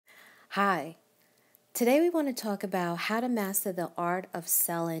Hi, today we want to talk about how to master the art of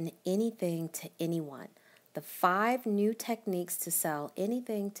selling anything to anyone. The 5 new techniques to sell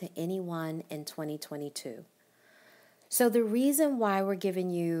anything to anyone in 2022. So, the reason why we're giving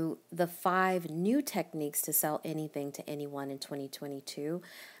you the 5 new techniques to sell anything to anyone in 2022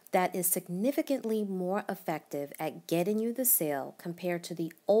 that is significantly more effective at getting you the sale compared to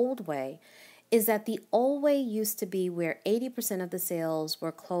the old way is that the old way used to be where 80% of the sales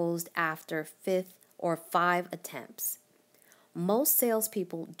were closed after 5 attempts. Most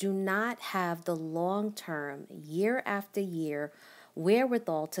salespeople do not have the long term, year after year,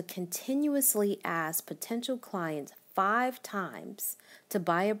 wherewithal to continuously ask potential clients 5 times to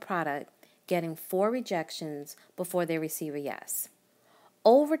buy a product, getting 4 rejections before they receive a yes.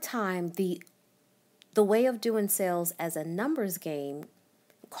 Over time, the way of doing sales as a numbers game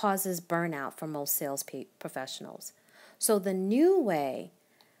causes burnout for most sales professionals. So, the new way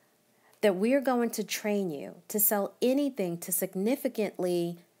that we're going to train you to sell anything to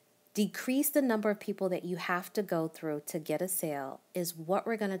significantly decrease the number of people that you have to go through to get a sale is what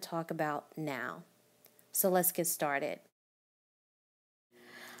we're going to talk about now. So let's get started.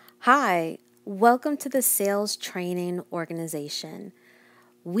 Hi, welcome to the Sales Training Organization.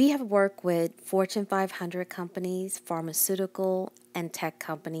 We have worked with Fortune 500 companies, pharmaceutical and tech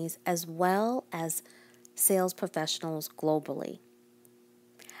companies, as well as sales professionals globally.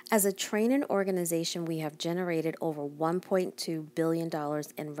 As a training organization, we have generated over $1.2 billion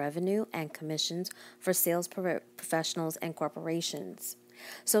in revenue and commissions for sales professionals and corporations.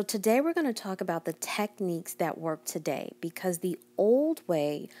 So, today we're going to talk about the techniques that work today because the old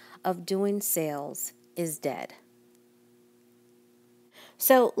way of doing sales is dead.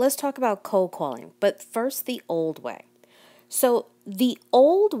 So, let's talk about cold calling, but first, the old way. So, the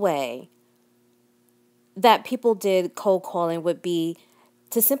old way that people did cold calling would be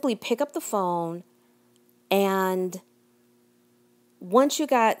to simply pick up the phone, and once you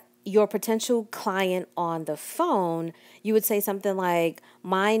got your potential client on the phone, you would say something like,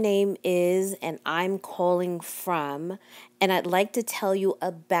 "My name is, and I'm calling from, and I'd like to tell you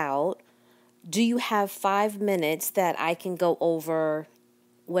about, do you have 5 minutes that I can go over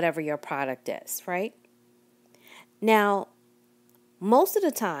whatever your product is," right? Now, most of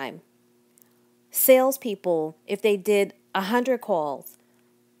the time, salespeople, if they did 100 calls,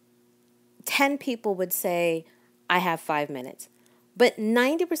 10 people would say, "I have 5 minutes." But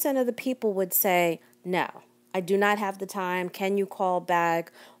 90% of the people would say, "No, I do not have the time. Can you call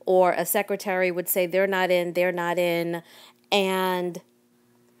back?" Or a secretary would say, they're not in. And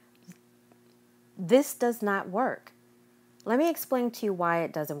this does not work. Let me explain to you why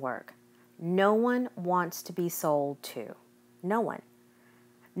it doesn't work. No one wants to be sold to. No one.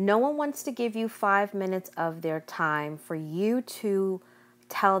 No one wants to give you 5 minutes of their time for you to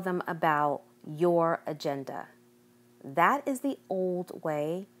tell them about your agenda. That is the old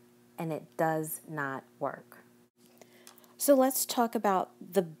way, and it does not work. So let's talk about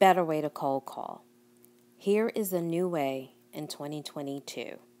the better way to cold call. Here is the new way in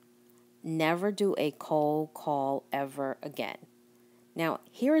 2022. Never do a cold call ever again. Now,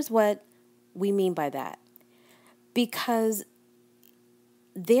 here is what we mean by that. Because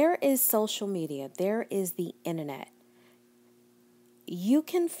there is social media, there is the internet. You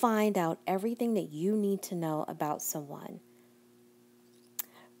can find out everything that you need to know about someone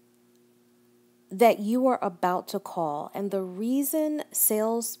that you are about to call. And the reason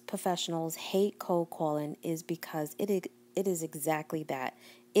sales professionals hate cold calling is because it is exactly that.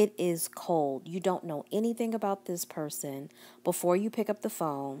 It is cold. You don't know anything about this person before you pick up the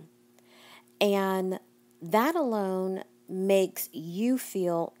phone. And that alone makes you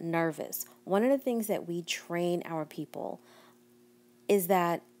feel nervous. One of the things that we train our people is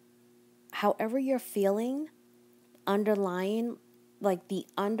that however you're feeling, underlying, like the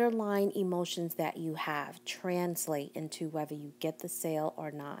underlying emotions that you have translate into whether you get the sale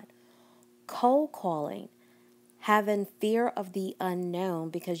or not. Cold calling, having fear of the unknown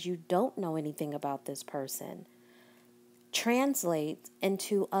because you don't know anything about this person, translates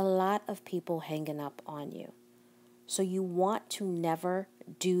into a lot of people hanging up on you. So you want to never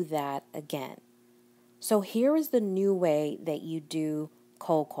do that again. So here is the new way that you do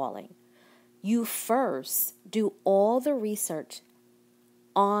cold calling. You first do all the research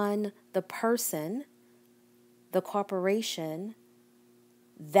on the person, the corporation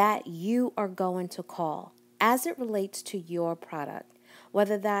that you are going to call as it relates to your product.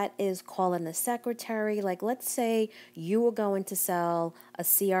 Whether that is calling a secretary, like let's say you were going to sell a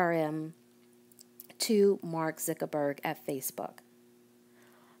CRM to Mark Zuckerberg at Facebook.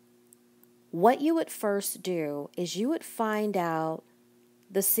 What you would first do is you would find out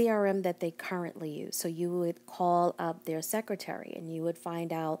the CRM that they currently use. So you would call up their secretary and you would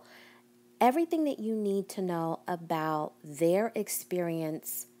find out everything that you need to know about their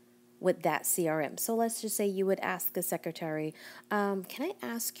experience with that CRM. So let's just say you would ask the secretary, can I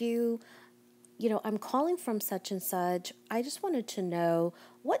ask you, I'm calling from such and such. I just wanted to know,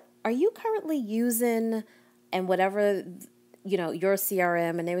 what are you currently using, and whatever, your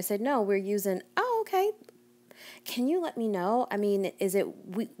CRM. And they would say, no, we're using, oh, okay. Can you let me know? I mean, is it,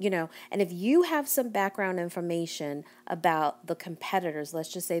 and if you have some background information about the competitors,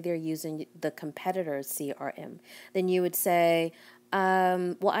 let's just say they're using the competitor's CRM, then you would say,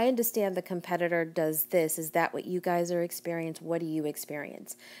 well, I understand the competitor does this. Is that what you guys are experiencing? What do you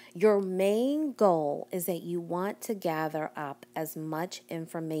experience? Your main goal is that you want to gather up as much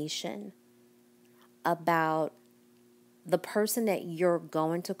information about the person that you're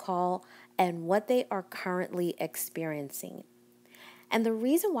going to call and what they are currently experiencing. And the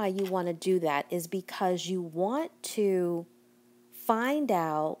reason why you want to do that is because you want to find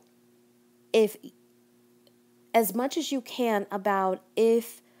out, if as much as you can, about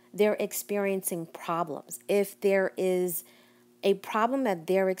if they're experiencing problems, if there is a problem that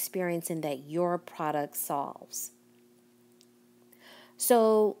they're experiencing that your product solves.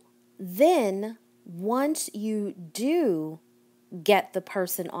 So then once you do get the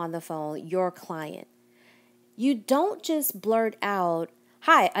person on the phone, your client, you don't just blurt out,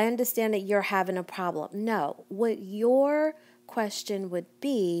 hi, I understand that you're having a problem. No, what your question would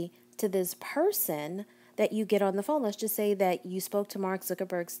be to this person that you get on the phone, let's just say that you spoke to Mark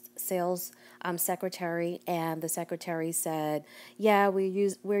Zuckerberg's sales secretary, and the secretary said, yeah, we're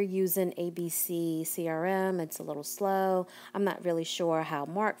using ABC CRM. It's a little slow. I'm not really sure how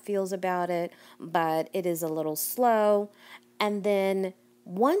Mark feels about it, but it is a little slow. And then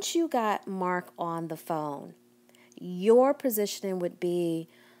once you got Mark on the phone, your positioning would be,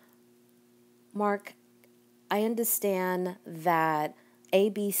 Mark, I understand that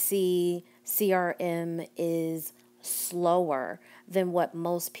ABC CRM is slower than what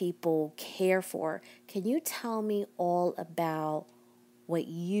most people care for. Can you tell me all about what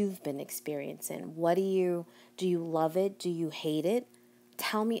you've been experiencing? Do you love it? Do you hate it?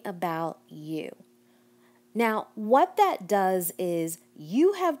 Tell me about you. Now, what that does is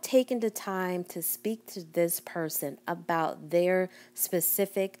you have taken the time to speak to this person about their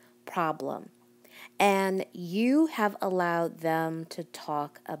specific problem, and you have allowed them to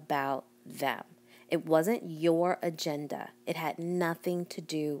talk about them. It wasn't your agenda. It had nothing to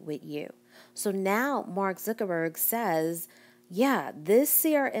do with you. So now Mark Zuckerberg says, yeah, this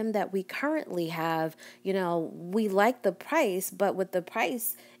CRM that we currently have, we like the price, but with the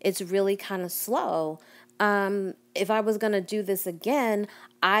price, it's really kind of slow. If I was going to do this again,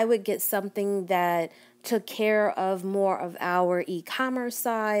 I would get something that took care of more of our e-commerce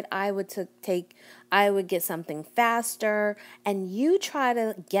side. I would get something faster, and you try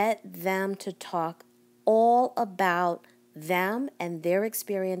to get them to talk all about them and their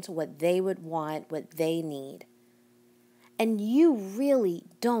experience, what they would want, what they need. And you really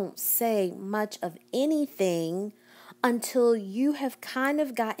don't say much of anything until you have kind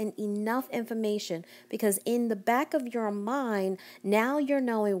of gotten enough information, because in the back of your mind, now you're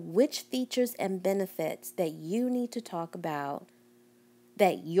knowing which features and benefits that you need to talk about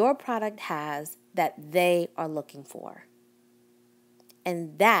that your product has that they are looking for.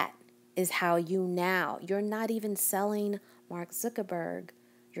 And that is how you're not even selling Mark Zuckerberg,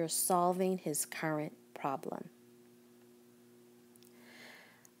 you're solving his current problem.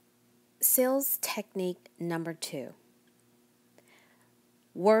 Sales technique number 2.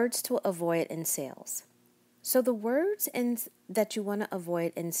 Words to avoid in sales. So the words that you want to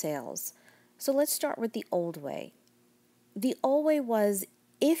avoid in sales. So let's start with the old way. The old way was,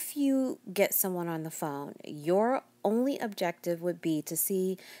 if you get someone on the phone, your only objective would be to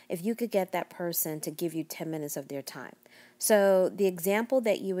see if you could get that person to give you 10 minutes of their time. So the example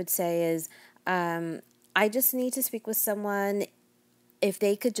that you would say is, I just need to speak with someone. If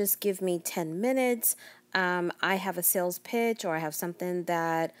they could just give me 10 minutes, I have a sales pitch, or I have something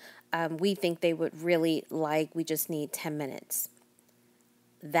that we think they would really like. We just need 10 minutes.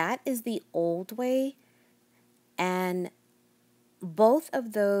 That is the old way. And both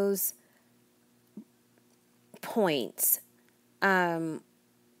of those points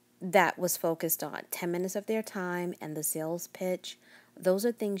that was focused on 10 minutes of their time and the sales pitch, those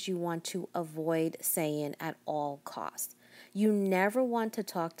are things you want to avoid saying at all costs. You never want to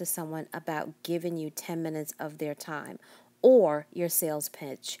talk to someone about giving you 10 minutes of their time, or your sales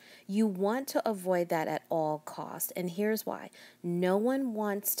pitch. You want to avoid that at all costs. And here's why. No one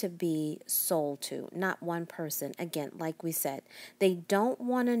wants to be sold to, not one person. Again, like we said, they don't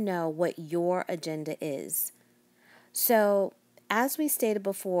want to know what your agenda is. So, as we stated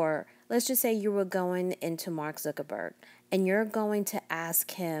before, let's just say you were going into Mark Zuckerberg and you're going to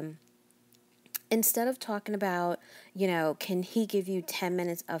ask him, instead of talking about, can he give you 10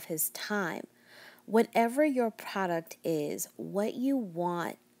 minutes of his time? Whatever your product is, what you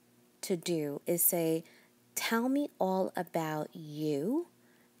want to do is say, tell me all about you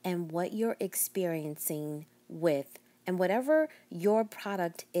and what you're experiencing with, and whatever your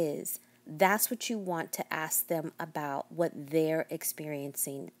product is, that's what you want to ask them about, what they're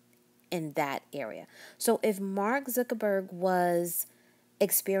experiencing in that area. So if Mark Zuckerberg was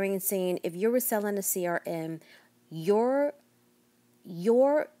experiencing, if you were selling a CRM, your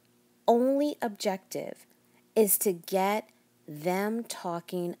only objective is to get them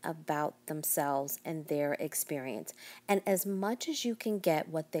talking about themselves and their experience. And as much as you can get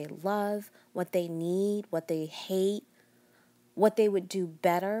what they love, what they need, what they hate, what they would do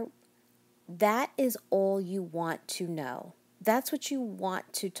better, that is all you want to know. That's what you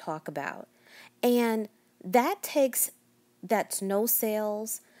want to talk about. And that's no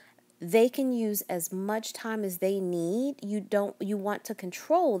sales. They can use as much time as they need. You want to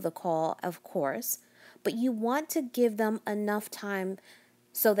control the call, of course, but you want to give them enough time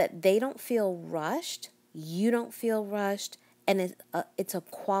so that they don't feel rushed, you don't feel rushed, and it's a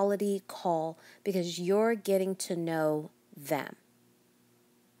quality call because you're getting to know them.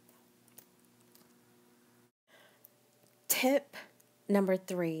 Tip number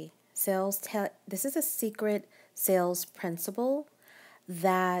 3, this is a secret sales principle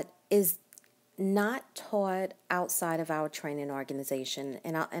that is not taught outside of our training organization,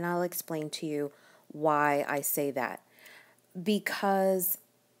 and I'll explain to you why I say that. Because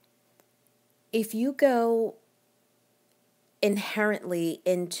if you go inherently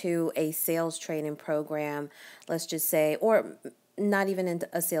into a sales training program, let's just say, or not even into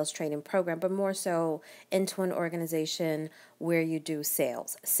a sales training program, but more so into an organization where you do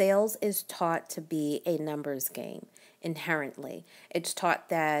sales. Sales is taught to be a numbers game inherently. It's taught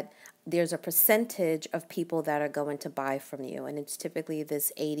that there's a percentage of people that are going to buy from you, and it's typically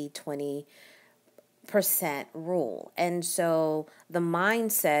this 80-20% rule. And so the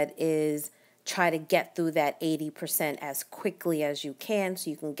mindset is try to get through that 80% as quickly as you can so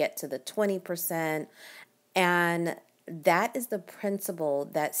you can get to the 20%. And that is the principle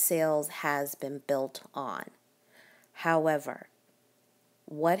that sales has been built on. However,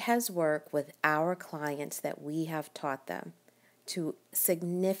 what has worked with our clients that we have taught them to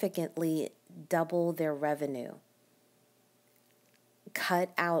significantly double their revenue,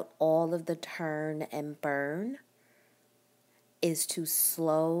 cut out all of the turn and burn, is to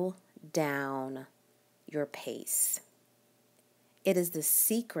slow down your pace. It is the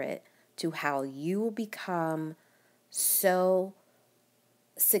secret to how you will become so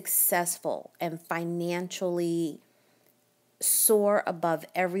successful and financially soar above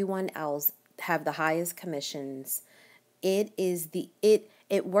everyone else, have the highest commissions. It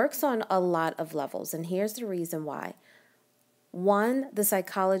works on a lot of levels, and here's the reason why. One, the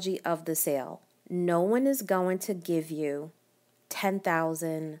psychology of the sale. No one is going to give you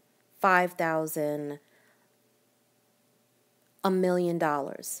 10,000, 5,000, $1 million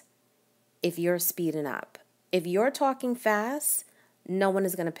if you're speeding up. If you're talking fast, no one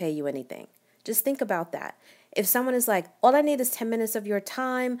is going to pay you anything. Just think about that. If someone is like, all I need is 10 minutes of your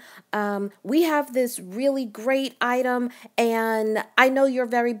time, we have this really great item, and I know you're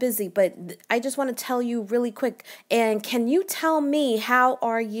very busy, but I just want to tell you really quick, and can you tell me how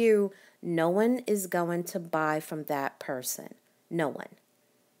are you? No one is going to buy from that person. No one.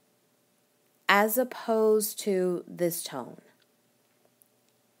 As opposed to this tone.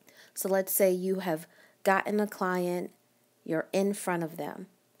 So let's say you have gotten a client, you're in front of them.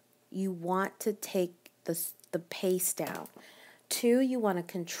 You want to take the pace down. 2, you want to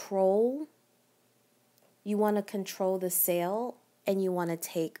control the sale, and you want to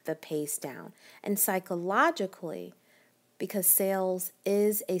take the pace down. And psychologically, because sales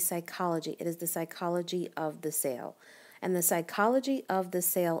is a psychology, it is the psychology of the sale. And the psychology of the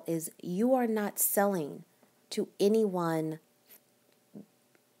sale is you are not selling to anyone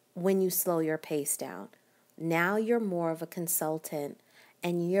when you slow your pace down. Now you're more of a consultant,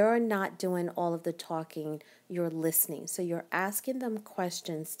 and you're not doing all of the talking, you're listening. So you're asking them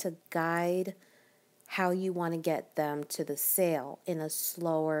questions to guide how you want to get them to the sale in a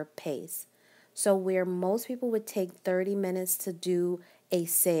slower pace. So where most people would take 30 minutes to do a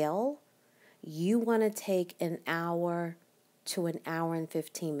sale, you want to take an hour to an hour and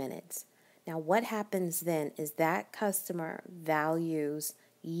 15 minutes. Now, what happens then is that customer values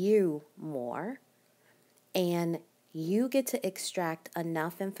you more, and you get to extract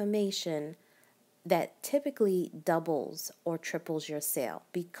enough information that typically doubles or triples your sale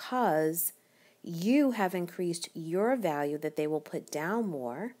because you have increased your value that they will put down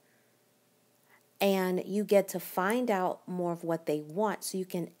more, and you get to find out more of what they want so you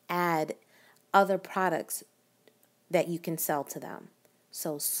can add other products that you can sell to them.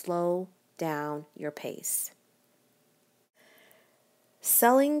 So slow down your pace.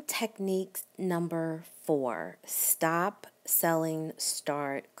 Selling technique number 4, stop selling,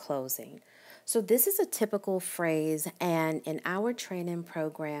 start closing. So this is a typical phrase, and in our training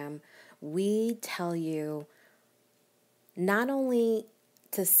program, we tell you not only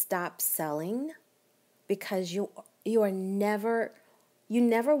to stop selling, because you never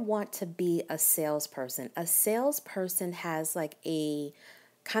want to be a salesperson. A salesperson has like a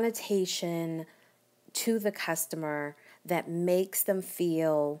connotation to the customer that makes them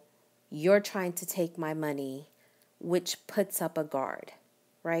feel you're trying to take my money, which puts up a guard,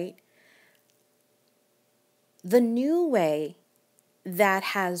 right? The new way that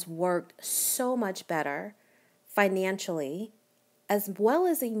has worked so much better financially as well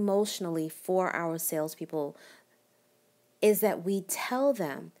as emotionally for our salespeople is that we tell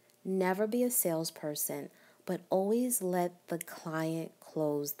them never be a salesperson, but always let the client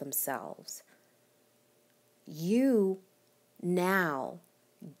close themselves. You now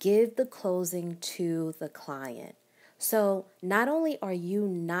give the closing to the client. So not only are you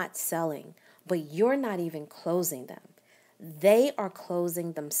not selling, but you're not even closing them. They are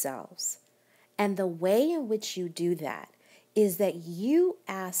closing themselves. And the way in which you do that is that you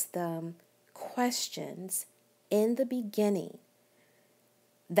ask them questions in the beginning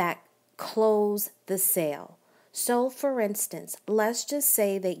that close the sale. So for instance, let's just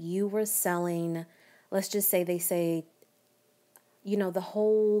say that you were selling, let's just say they say, the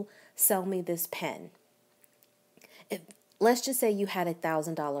whole sell me this pen. Let's just say you had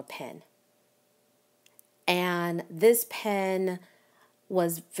 $1,000 pen. And this pen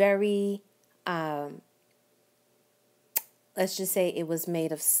was very, let's just say it was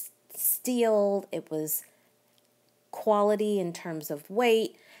made of steel. It was quality in terms of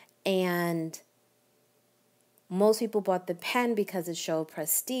weight. And most people bought the pen because it showed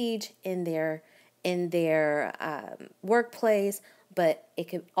prestige in their workplace, but it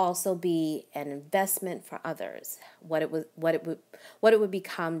could also be an investment for others. What it would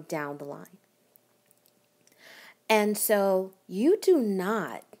become down the line. And so you do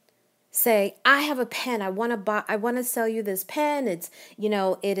not say, I have a pen. I want to sell you this pen. It's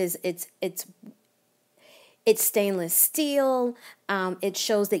stainless steel. It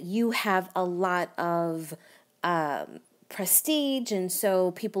shows that you have a lot of prestige, and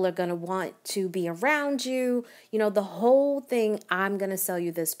so people are going to want to be around you. The whole thing, I'm going to sell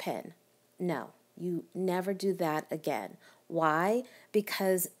you this pen. No, you never do that again. Why?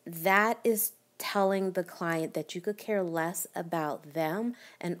 Because that is telling the client that you could care less about them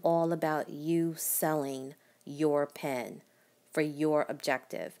and all about you selling your pen for your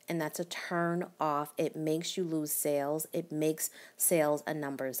objective. And that's a turn off. It makes you lose sales. It makes sales a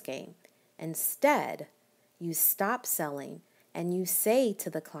numbers game. Instead, you stop selling and you say to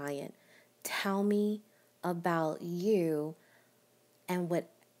the client, tell me about you and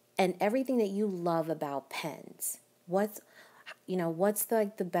everything that you love about pens. What's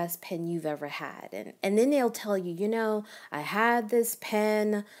the best pen you've ever had? And then they'll tell you, I had this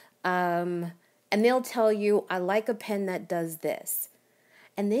pen, and they'll tell you, I like a pen that does this.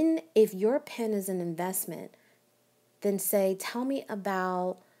 And then if your pen is an investment, then say, tell me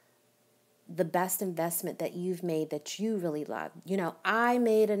about the best investment that you've made that you really love. I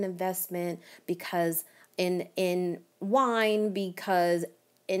made an investment because in wine, because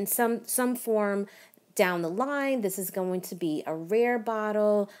in some form down the line, this is going to be a rare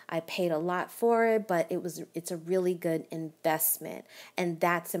bottle. I paid a lot for it, but it's a really good investment, and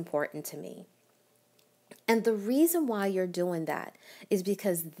that's important to me. And the reason why you're doing that is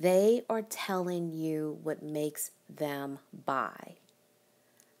because they are telling you what makes them buy.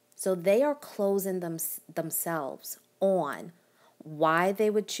 So they are closing themselves on why they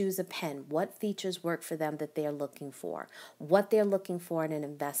would choose a pen, what features work for them that they're looking for, what they're looking for in an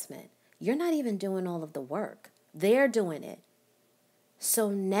investment. You're not even doing all of the work. They're doing it. So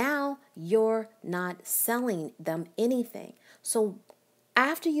now you're not selling them anything. So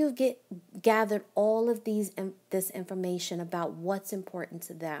after you've gathered all of this information about what's important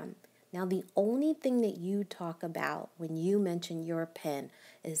to them, now the only thing that you talk about when you mention your pen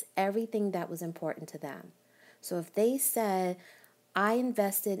is everything that was important to them. So if they said, I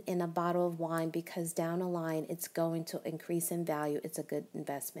invested in a bottle of wine because down the line it's going to increase in value, it's a good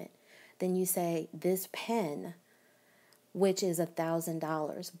investment. Then you say, this pen, which is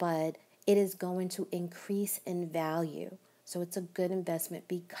 $1,000, but it is going to increase in value. So it's a good investment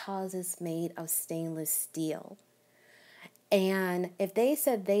because it's made of stainless steel. And if they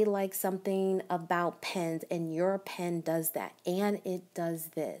said they like something about pens and your pen does that and it does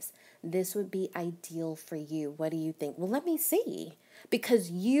this, this would be ideal for you. What do you think? Well, let me see.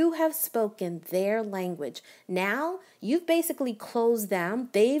 Because you have spoken their language. Now you've basically closed them.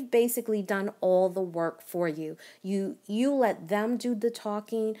 They've basically done all the work for you. You let them do the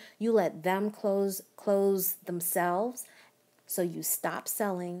talking. You let them close themselves. So you stop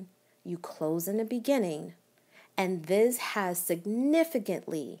selling. You close in the beginning. And this has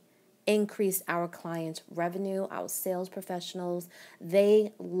significantly increased our clients' revenue, our sales professionals.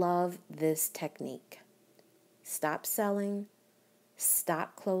 They love this technique. Stop selling,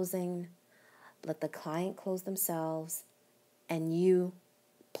 stop closing, let the client close themselves, and you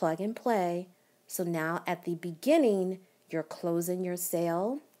plug and play. So now at the beginning, you're closing your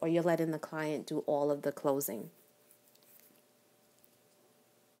sale or you're letting the client do all of the closing.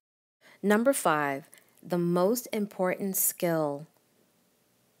 Number 5, the most important skill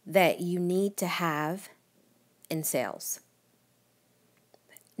that you need to have in sales.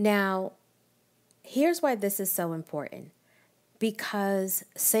 Now, here's why this is so important. Because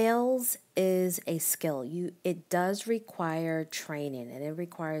sales is a skill. It does require training, and it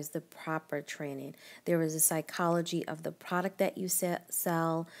requires the proper training. There is a psychology of the product that you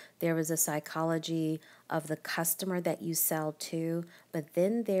sell. There is a psychology of the customer that you sell to. But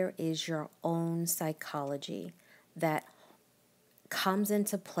then there is your own psychology that comes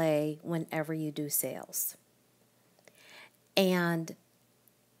into play whenever you do sales. And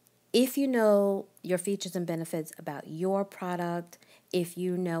if you know your features and benefits about your product, if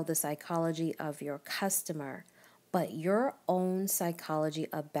you know the psychology of your customer, but your own psychology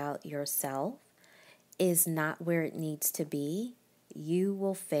about yourself is not where it needs to be, you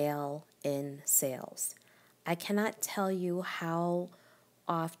will fail in sales. I cannot tell you how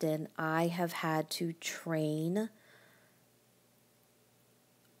often I have had to train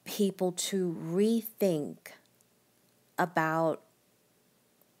people to rethink about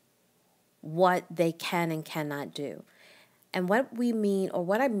what they can and cannot do. And what we mean, or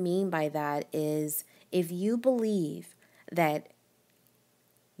what I mean by that, is if you believe that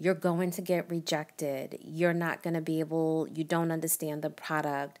you're going to get rejected, you're not going to be able, you don't understand the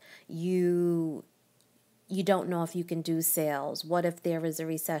product, you don't know if you can do sales. What if there is a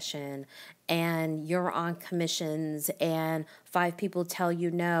recession and you're on commissions and 5 people tell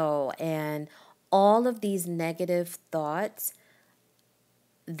you no, and all of these negative thoughts,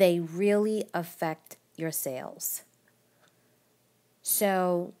 they really affect your sales.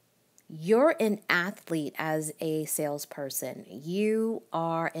 So you're an athlete as a salesperson. You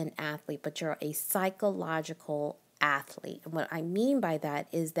are an athlete, but you're a psychological athlete. And what I mean by that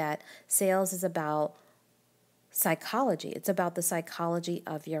is that sales is about psychology. It's about the psychology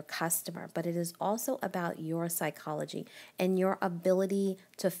of your customer, but it is also about your psychology and your ability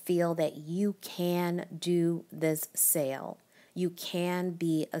to feel that you can do this sale. You can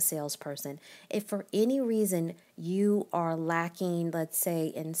be a salesperson. If for any reason you are lacking, let's say,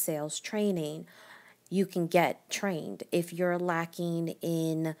 in sales training, you can get trained. If you're lacking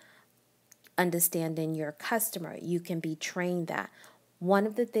in understanding your customer, you can be trained that. One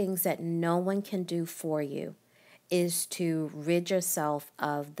of the things that no one can do for you is to rid yourself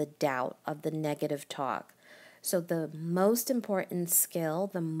of the doubt, of the negative talk. So the most important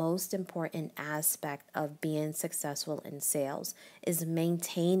skill, the most important aspect of being successful in sales is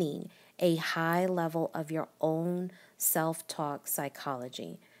maintaining a high level of your own self-talk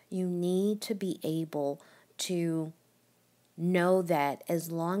psychology. You need to be able to know that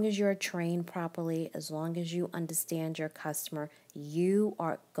as long as you're trained properly, as long as you understand your customer, you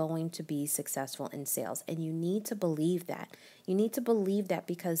are going to be successful in sales. And you need to believe that. You need to believe that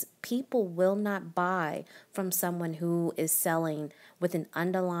because people will not buy from someone who is selling with an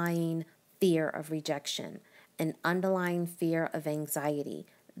underlying fear of rejection, an underlying fear of anxiety.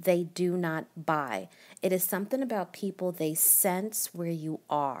 They do not buy. It is something about people, they sense where you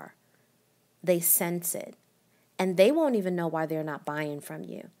are. They sense it. And they won't even know why they're not buying from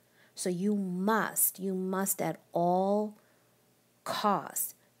you. So you must at all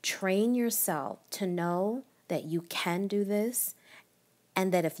costs train yourself to know that you can do this,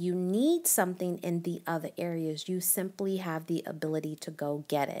 and that if you need something in the other areas, you simply have the ability to go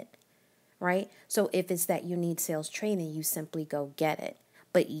get it, right? So if it's that you need sales training, you simply go get it.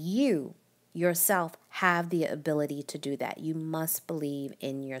 But you yourself have the ability to do that. You must believe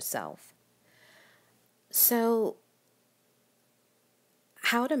in yourself. So,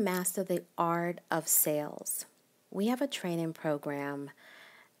 how to master the art of sales. We have a training program,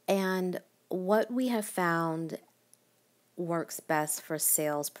 and what we have found works best for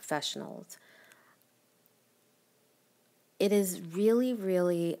sales professionals. It is really,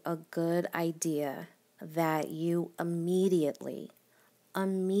 really a good idea that you immediately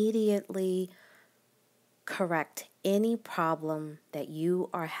correct any problem that you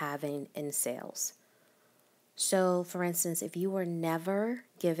are having in sales. So, for instance, if you were never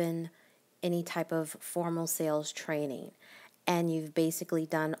given any type of formal sales training and you've basically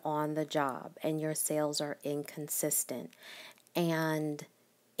done on the job and your sales are inconsistent, and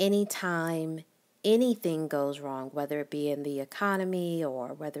anytime anything goes wrong, whether it be in the economy or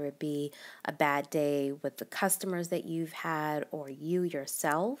whether it be a bad day with the customers that you've had or you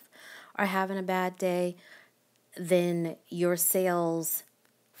yourself are having a bad day, then your sales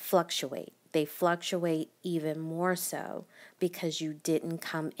fluctuate. They fluctuate even more so because you didn't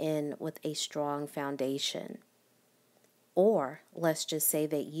come in with a strong foundation. Or let's just say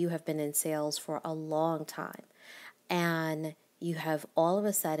that you have been in sales for a long time and you have all of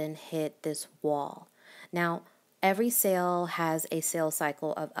a sudden hit this wall. Now, every sale has a sales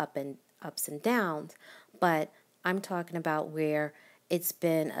cycle of ups and downs, but I'm talking about where it's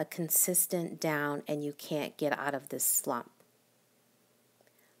been a consistent down and you can't get out of this slump.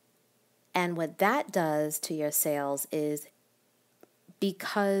 And what that does to your sales is,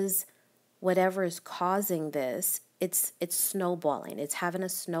 because whatever is causing this, it's snowballing. It's having a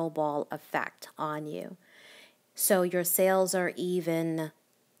snowball effect on you. So your sales are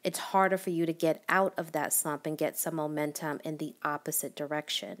it's harder for you to get out of that slump and get some momentum in the opposite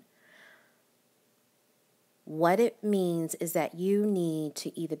direction. What it means is that you need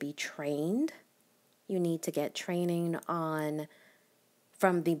to either be trained, you need to get training on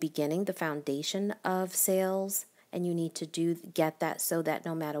from the beginning, the foundation of sales, and you need to get that so that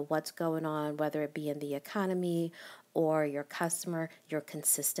no matter what's going on, whether it be in the economy or your customer, you're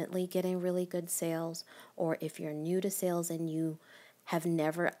consistently getting really good sales. Or if you're new to sales and you have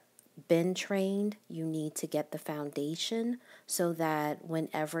never been trained, you need to get the foundation so that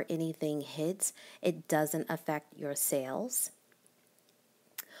whenever anything hits, it doesn't affect your sales.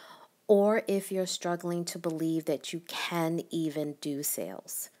 Or if you're struggling to believe that you can even do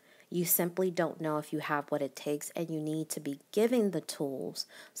sales, you simply don't know if you have what it takes, and you need to be given the tools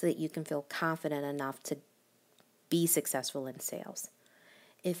so that you can feel confident enough to be successful in sales.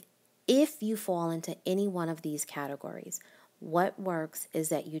 If you fall into any one of these categories, what works is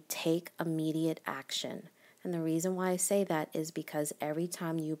that you take immediate action. And the reason why I say that is because every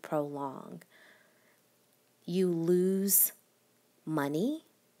time you prolong, you lose money,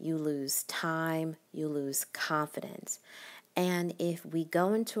 you lose time, you lose confidence. And if we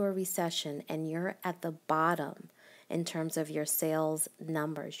go into a recession and you're at the bottom in terms of your sales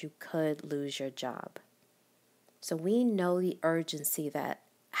numbers, you could lose your job. So we know the urgency that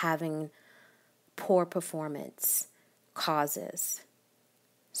having poor performance causes.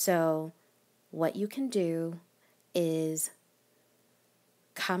 So what you can do is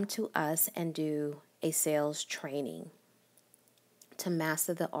come to us and do a sales training to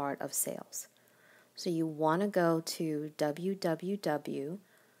master the art of sales. So you want to go to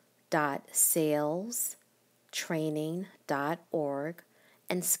www.salestraining.org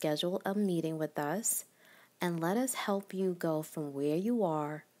and schedule a meeting with us, and let us help you go from where you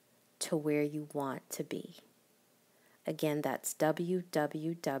are to where you want to be. Again, that's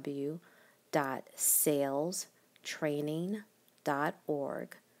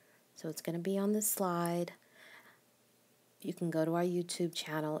www.salestraining.org. So it's going to be on the slide. You can go to our YouTube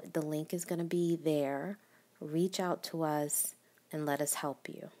channel. The link is going to be there. Reach out to us and let us help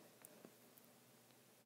you.